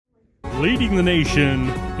leading the nation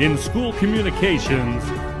in school communications,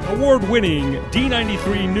 award-winning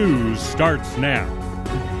D93 News starts now.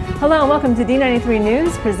 Hello and welcome to D93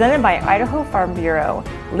 News, presented by Idaho Farm Bureau.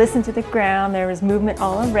 Listen to the ground, there is movement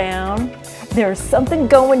all around. There's something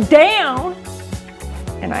going down,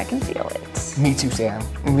 and I can feel it. Me too, Sam.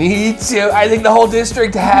 Me too. I think the whole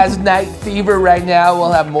district has night fever right now.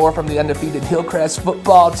 We'll have more from the undefeated Hillcrest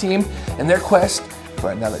football team and their quest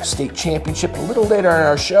for another state championship a little later in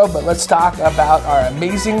our show, but let's talk about our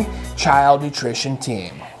amazing child nutrition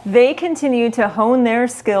team. They continue to hone their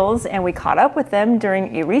skills, and we caught up with them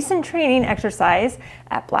during a recent training exercise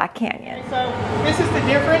at Black Canyon. So this is the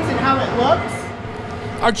difference in how it looks.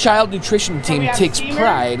 Our child nutrition team takes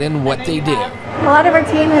pride in what they do. A lot of our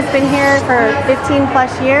team has been here for 15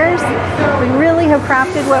 plus years. We really have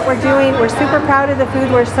crafted what we're doing. We're super proud of the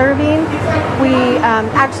food we're serving. We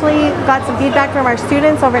actually got some feedback from our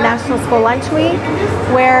students over National School Lunch Week,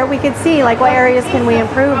 where we could see like what areas can we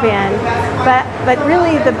improve in. But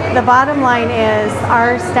really the bottom line is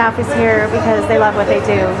our staff is here because they love what they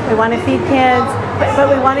do. We want to feed kids, but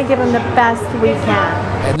we want to give them the best we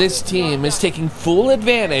can. And this team is taking full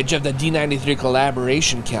advantage of the D93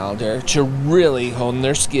 collaboration calendar to really hone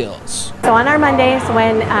their skills. So on our Mondays,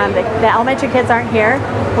 when the elementary kids aren't here,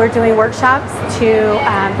 we're doing workshops to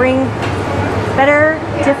bring better,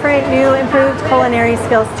 different, new, improved culinary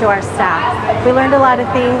skills to our staff. We learned a lot of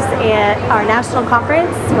things at our national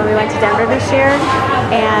conference when we went to Denver this year,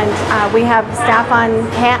 and we have staff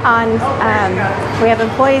we have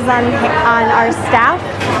employees on our staff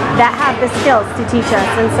that have the skills to teach us.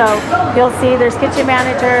 And so you'll see there's kitchen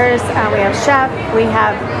managers, we have chef, we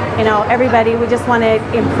have everybody. We just want to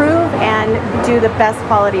improve and do the best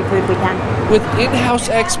quality food we can. With in-house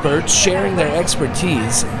experts sharing their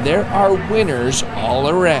expertise, there are winners all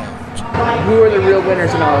around. Who are the real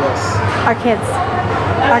winners in all of this? Our kids.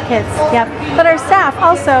 Our kids, yep. But our staff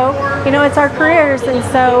also, it's our careers, and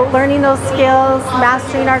so learning those skills,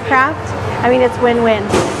 mastering our craft, it's win-win.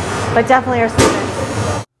 But definitely our students.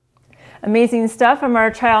 Amazing stuff from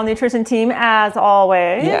our child nutrition team, as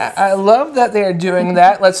always. Yeah, I love that they're doing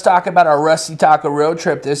that. Let's talk about our Rusty Taco road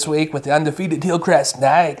trip this week with the undefeated Hillcrest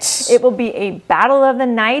Knights. It will be a battle of the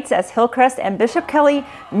Knights as Hillcrest and Bishop Kelly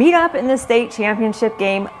meet up in the state championship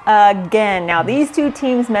game again. Now, these two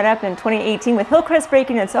teams met up in 2018 with Hillcrest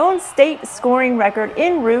breaking its own state scoring record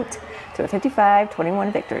en route to a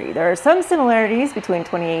 55-21 victory. There are some similarities between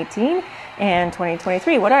 2018 and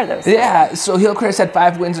 2023. What are those? Yeah, so Hillcrest had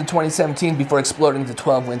 5 wins in 2017 before exploding to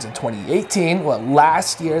 12 wins in 2018. Well,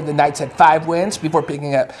 last year the Knights had 5 wins before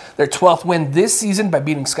picking up their 12th win this season by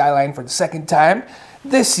beating Skyline for the second time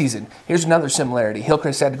this season. Here's another similarity.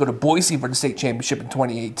 Hillcrest had to go to Boise for the state championship in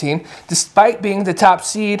 2018, despite being the top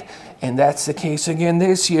seed, and that's the case again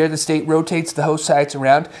this year. The state rotates the host sites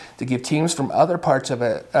around to give teams from other parts of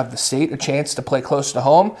the state a chance to play close to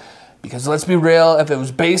home. Because let's be real, if it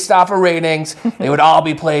was based off of ratings, they would all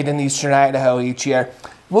be played in eastern Idaho each year.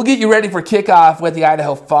 We'll get you ready for kickoff with the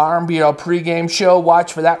Idaho Farm Bureau pregame show.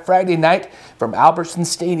 Watch for that Friday night from Albertson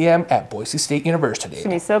Stadium at Boise State University. It's going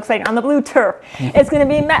to be so exciting on the blue turf. It's going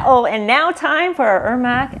to be metal. And now time for our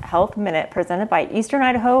ERMAC Health Minute, presented by Eastern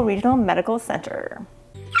Idaho Regional Medical Center.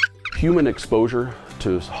 Human exposure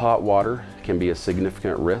to hot water can be a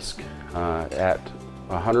significant risk. At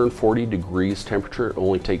 140 degrees temperature, it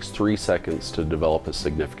only takes 3 seconds to develop a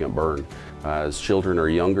significant burn. As children are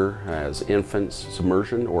younger, as infants,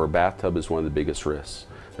 submersion or a bathtub is one of the biggest risks.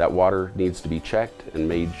 That water needs to be checked and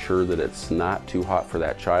made sure that it's not too hot for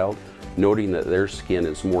that child, noting that their skin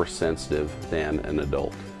is more sensitive than an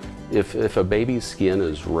adult. If a baby's skin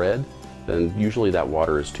is red, then usually that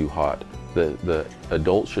water is too hot. The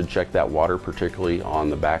adult should check that water, particularly on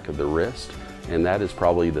the back of the wrist, and that is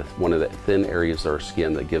probably one of the thin areas of our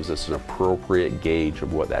skin that gives us an appropriate gauge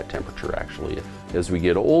of what that temperature actually is. As we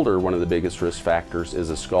get older, one of the biggest risk factors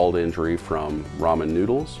is a scald injury from ramen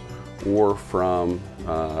noodles or from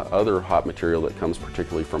other hot material that comes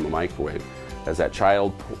particularly from a microwave. As that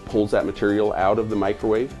child pulls that material out of the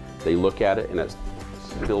microwave, they look at it and it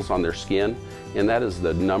spills on their skin, and that is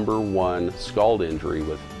the #1 scald injury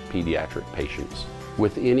with pediatric patients.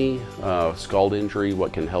 With any scald injury,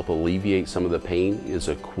 what can help alleviate some of the pain is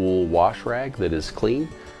a cool wash rag that is clean.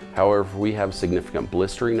 However, if we have significant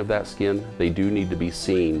blistering of that skin, they do need to be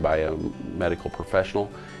seen by a medical professional,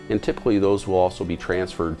 and typically those will also be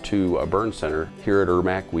transferred to a burn center. Here at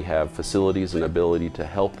ERMAC, we have facilities and ability to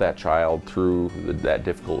help that child through that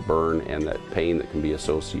difficult burn and that pain that can be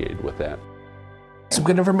associated with that. Some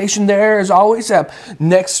good information there as always.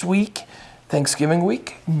 Next week, Thanksgiving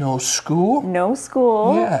week, no school. No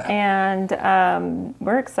school. Yeah. And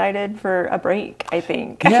we're excited for a break, I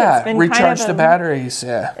think. Yeah, It's been recharge kind of the batteries.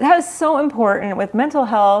 Yeah. That is so important with mental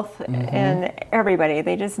health and everybody.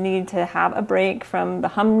 They just need to have a break from the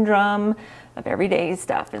humdrum of everyday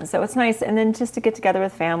stuff. And so it's nice. And then just to get together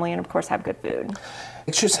with family and, of course, have good food.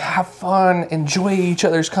 It's just have fun, enjoy each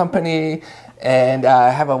other's company, and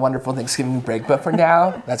have a wonderful Thanksgiving break. But for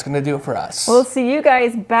now, that's going to do it for us. We'll see you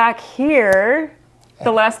guys back here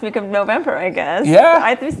the last week of November, I guess. Yeah.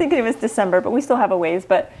 I was thinking it was December, but we still have a ways.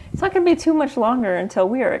 But it's not going to be too much longer until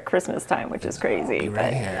we are at Christmas time, which is crazy.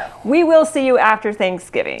 Right here. We will see you after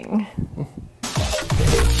Thanksgiving.